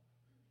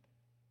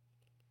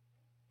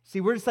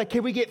 See, we're just like,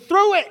 can we get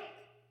through it?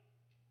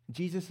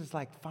 Jesus is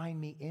like, find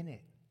me in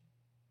it.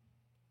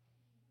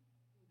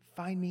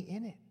 Find me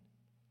in it.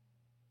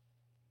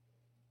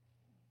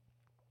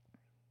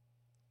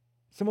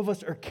 Some of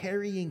us are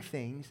carrying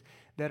things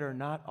that are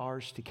not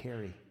ours to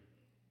carry.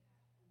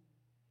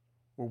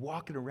 We're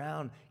walking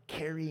around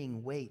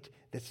carrying weight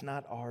that's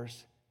not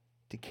ours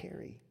to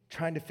carry.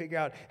 Trying to figure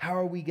out, how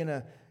are we going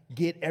to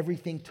get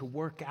everything to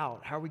work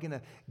out? How are we going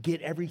to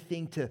get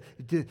everything to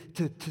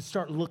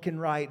start looking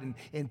right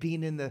and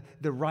being in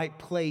the right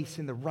place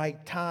in the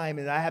right time?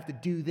 And I have to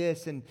do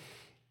this. And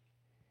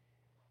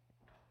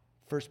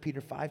 1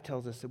 Peter 5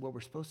 tells us that what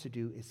we're supposed to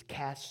do is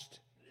cast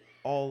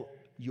all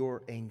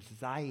your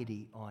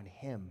anxiety on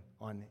Him,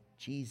 on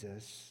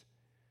Jesus,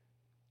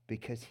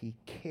 because He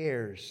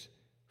cares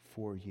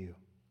for you.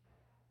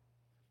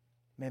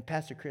 Man,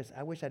 Pastor Chris,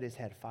 I wish I just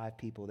had 5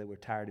 people that were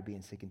tired of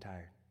being sick and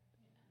tired.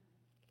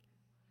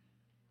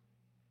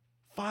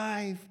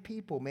 5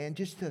 people, man,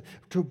 just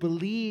to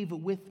believe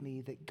with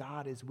me that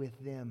God is with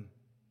them.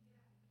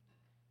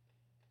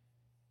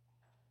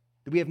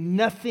 That we have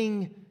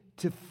nothing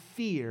to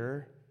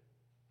fear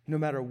no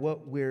matter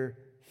what we're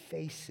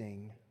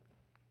facing.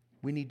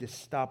 We need to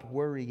stop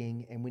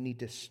worrying and we need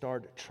to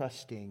start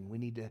trusting. We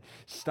need to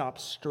stop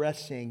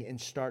stressing and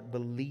start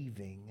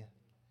believing,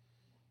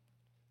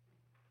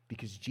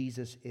 because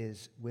Jesus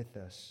is with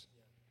us.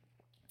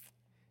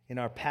 In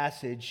our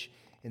passage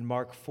in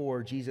Mark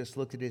 4, Jesus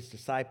looked at His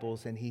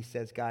disciples and He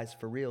says, guys,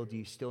 for real, do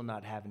you still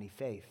not have any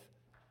faith?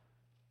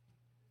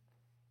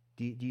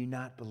 Do you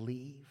not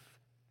believe?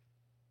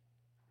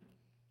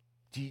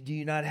 Do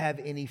you not have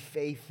any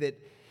faith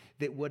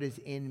that what is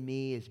in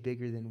me is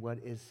bigger than what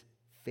is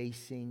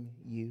facing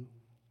you?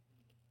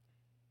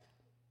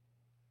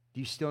 Do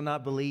you still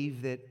not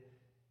believe that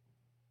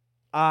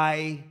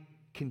I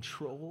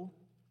control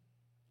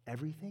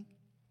everything?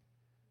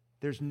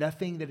 There's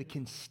nothing that it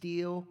can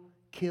steal,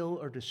 kill,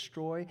 or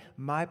destroy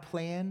my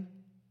plan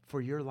for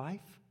your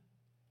life.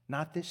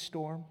 Not this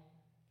storm,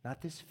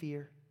 not this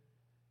fear,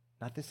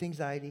 not this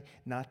anxiety,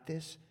 not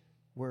this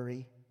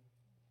worry.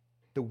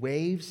 The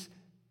waves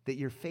that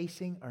you're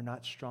facing are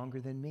not stronger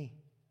than me.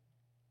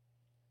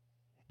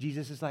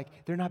 Jesus is like,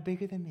 they're not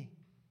bigger than me.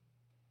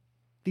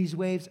 These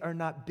waves are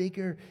not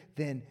bigger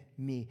than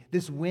me.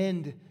 This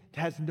wind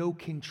has no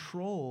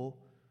control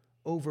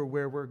over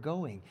where we're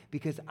going,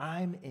 because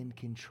I'm in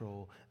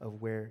control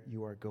of where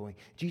you are going.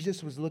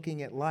 Jesus was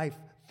looking at life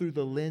through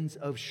the lens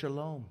of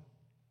shalom.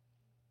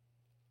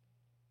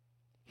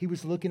 He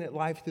was looking at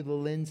life through the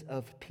lens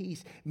of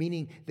peace,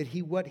 meaning that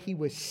what he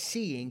was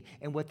seeing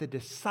and what the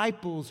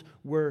disciples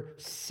were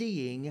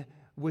seeing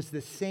was the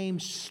same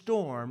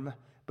storm,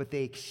 but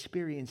they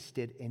experienced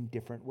it in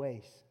different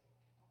ways.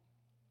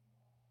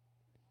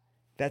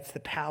 That's the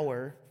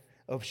power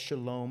of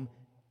shalom,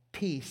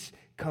 peace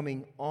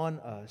coming on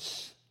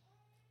us.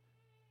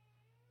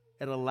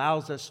 It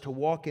allows us to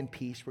walk in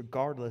peace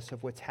regardless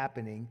of what's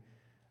happening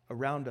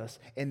around us.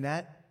 And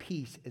that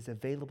peace is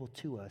available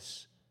to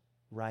us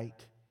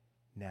right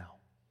now.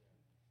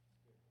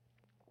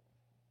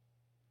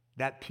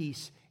 That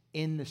peace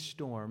in the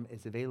storm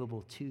is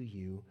available to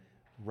you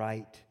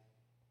right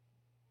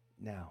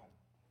now.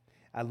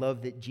 I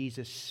love that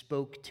Jesus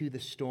spoke to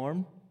the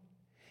storm,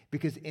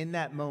 because in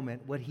that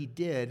moment, what he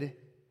did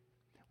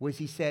was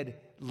he said,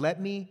 let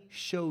me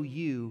show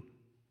you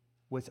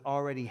what's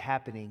already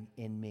happening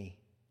in me.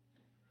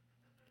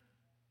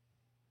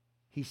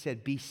 He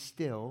said, be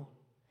still.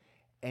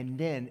 And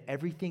then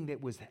everything that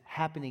was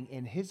happening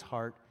in his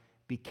heart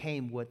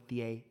became what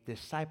the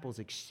disciples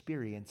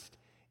experienced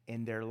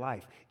in their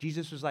life.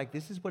 Jesus was like,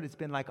 this is what it's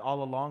been like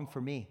all along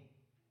for me.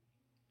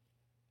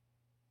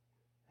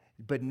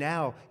 But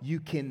now you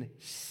can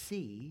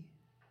see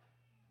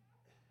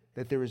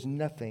that there is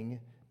nothing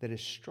that is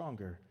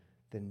stronger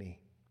than me.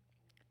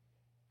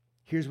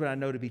 Here's what I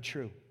know to be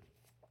true.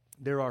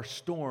 There are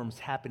storms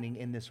happening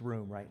in this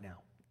room right now.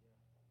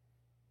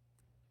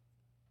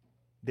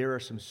 There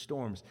are some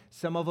storms.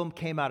 Some of them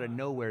came out of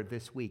nowhere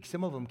this week.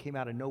 Some of them came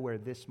out of nowhere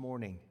this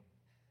morning.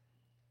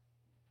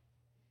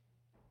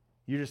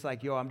 You're just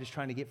like, yo, I'm just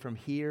trying to get from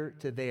here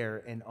to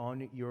there, and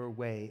on your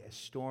way, a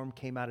storm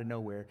came out of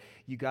nowhere.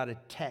 You got a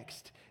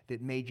text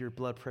that made your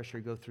blood pressure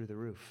go through the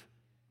roof.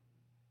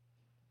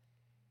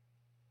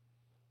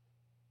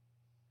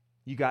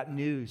 You got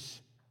news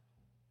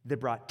that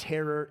brought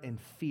terror and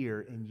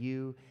fear in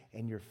you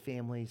and your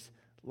family's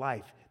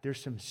life.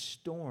 There's some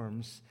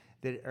storms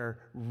that are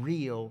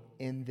real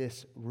in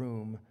this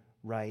room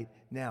right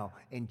now.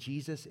 And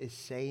Jesus is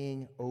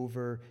saying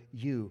over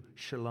you,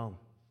 shalom.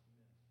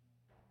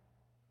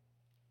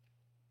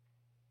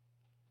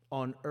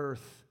 On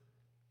earth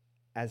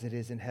as it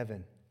is in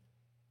heaven.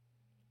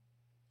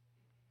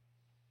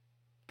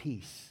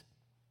 Peace.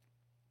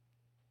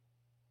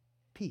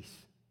 Peace.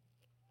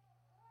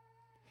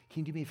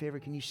 Can you do me a favor?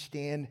 Can you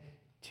stand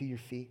to your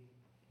feet?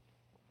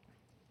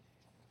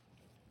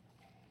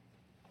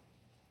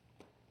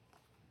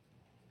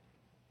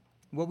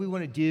 What we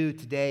want to do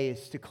today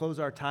is to close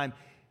our time.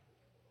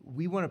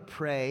 We want to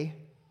pray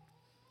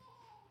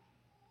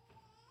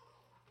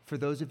for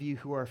those of you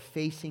who are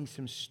facing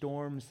some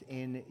storms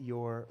in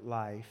your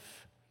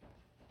life,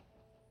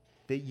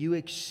 that you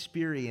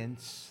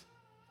experience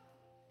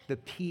the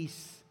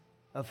peace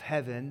of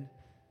heaven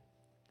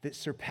that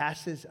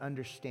surpasses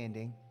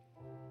understanding.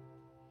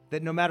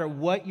 That no matter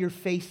what you're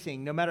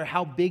facing, no matter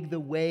how big the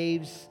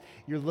waves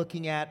you're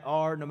looking at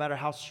are, no matter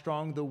how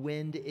strong the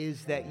wind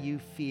is that you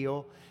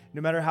feel,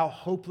 no matter how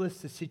hopeless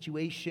the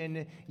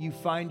situation you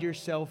find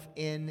yourself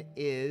in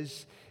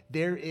is,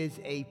 there is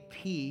a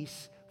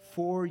peace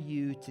for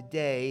you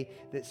today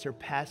that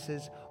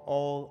surpasses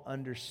all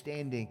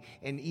understanding.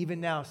 And even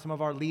now, some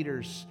of our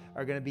leaders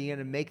are going to begin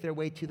to make their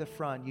way to the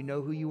front. You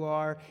know who you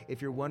are.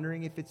 If you're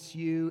wondering if it's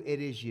you,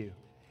 it is you.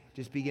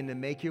 Just begin to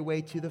make your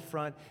way to the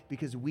front,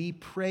 because we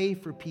pray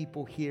for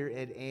people here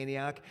at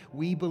Antioch.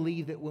 We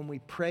believe that when we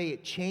pray,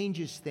 it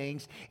changes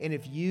things. And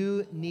if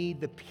you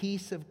need the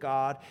peace of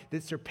God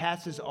that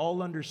surpasses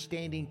all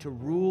understanding to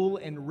rule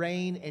and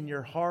reign in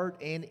your heart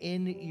and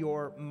in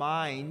your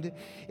mind,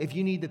 if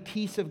you need the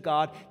peace of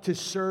God to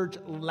surge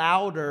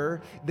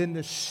louder than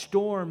the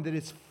storm that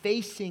is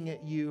facing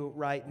you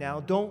right now,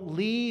 don't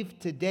leave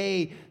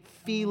today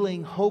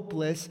feeling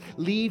hopeless.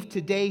 Leave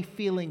today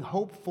feeling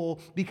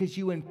hopeful, because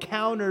you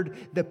encountered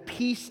the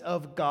peace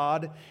of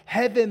God,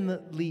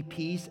 heavenly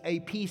peace, a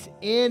peace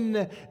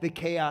in the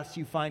chaos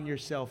you find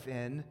yourself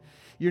in.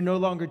 You're no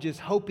longer just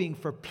hoping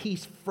for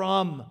peace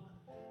from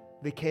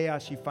the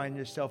chaos you find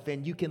yourself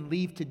in. You can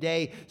leave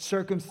today,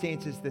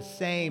 circumstances the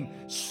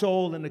same,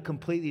 soul in a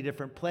completely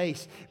different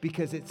place,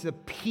 because it's the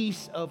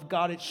peace of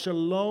God. It's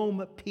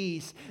shalom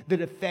peace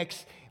that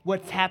affects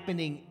what's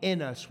happening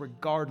in us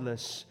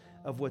regardless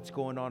of what's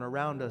going on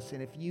around us.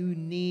 And if you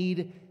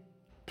need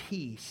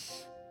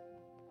peace,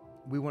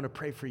 we want to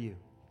pray for you.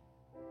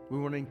 We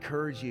want to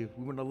encourage you.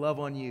 We want to love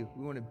on you.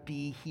 We want to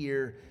be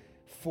here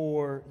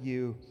for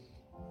you.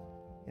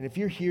 And if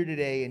you're here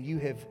today and you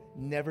have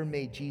never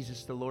made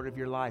Jesus the Lord of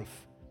your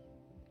life,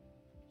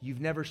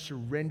 you've never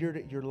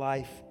surrendered your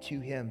life to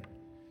Him,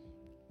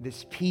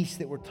 this peace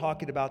that we're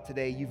talking about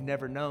today, you've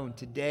never known.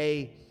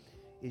 Today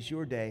is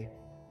your day.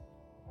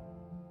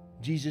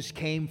 Jesus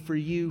came for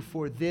you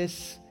for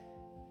this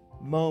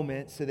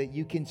moment so that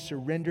you can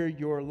surrender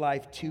your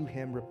life to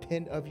Him,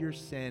 repent of your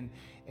sin,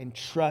 and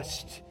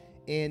trust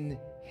in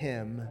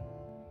Him.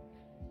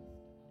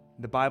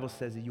 The Bible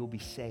says that you'll be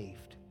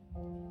saved.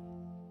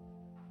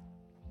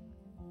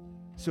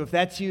 So if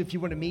that's you, if you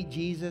want to meet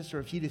Jesus, or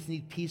if you just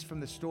need peace from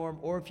the storm,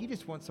 or if you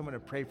just want someone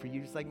to pray for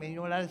you, just like, man, you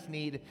know what, I just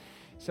need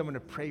someone to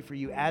pray for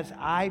you. As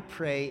I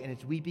pray and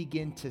as we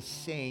begin to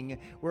sing,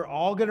 we're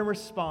all going to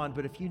respond.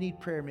 But if you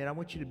need prayer, man, I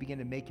want you to begin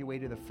to make your way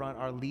to the front.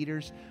 Our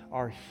leaders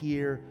are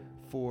here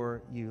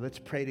for you. Let's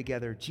pray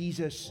together.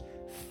 Jesus,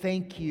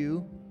 thank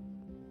you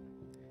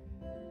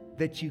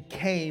that you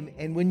came.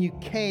 And when you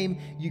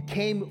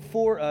came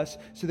for us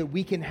so that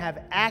we can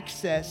have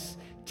access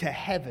to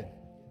heaven.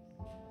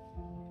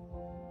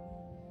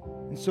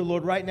 And so,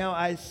 Lord, right now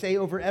I say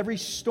over every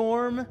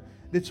storm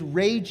that's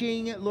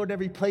raging, Lord,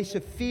 every place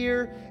of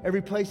fear,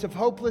 every place of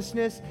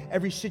hopelessness,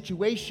 every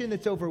situation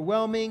that's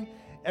overwhelming,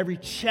 every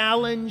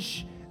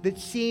challenge that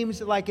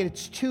seems like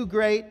it's too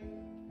great,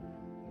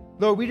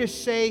 Lord, we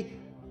just say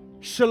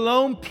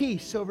shalom,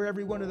 peace over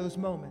every one of those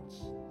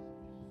moments.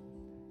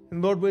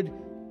 And Lord, would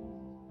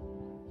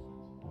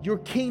your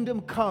kingdom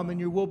come and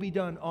your will be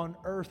done on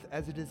earth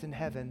as it is in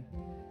heaven.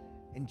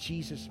 In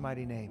Jesus'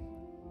 mighty name.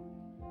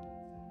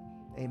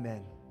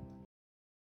 Amen.